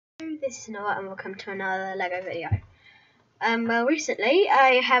This is Noah and welcome to another LEGO video. Well, recently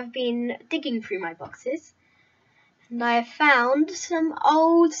I have been digging through my boxes and I have found some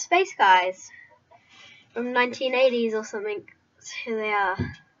old space guys from 1980s or something. So here they are.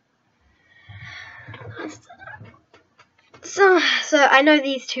 So I know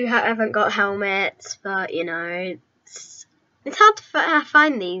these two haven't got helmets, but you know, it's hard to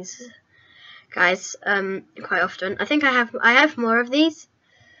find these guys quite often. I think I have more of these.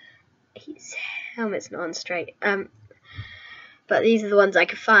 His helmet's not on straight. But these are the ones I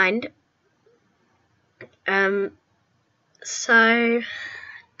could find. So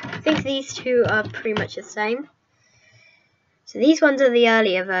I think these two are pretty much the same. So these ones are the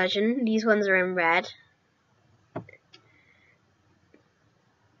earlier version. These ones are in red.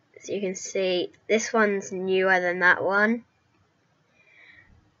 So you can see this one's newer than that one.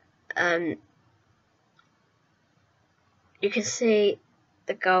 You can see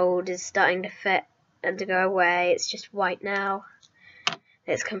the gold is starting to fit and to go away. It's just white now.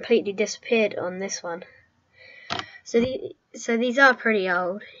 It's completely disappeared on this one. So these are pretty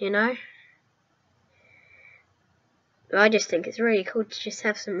old, you know. I just think it's really cool to just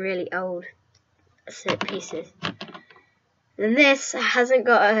have some really old set pieces. And this hasn't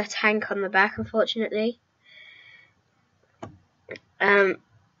got a tank on the back, unfortunately.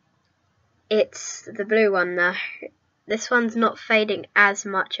 It's the blue one though. This one's not fading as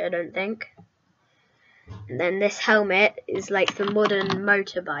much, I don't think. And then this helmet is like the modern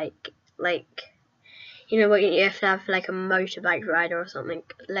motorbike, like, you know what, you have to have like a motorbike rider or something,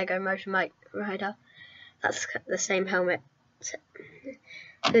 Lego motorbike rider. That's the same helmet. So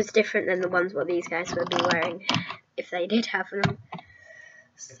it's different than the ones what these guys would be wearing if they did have them.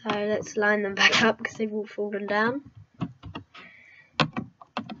 So let's line them back up because they've all fallen down.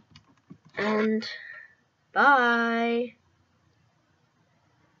 And bye.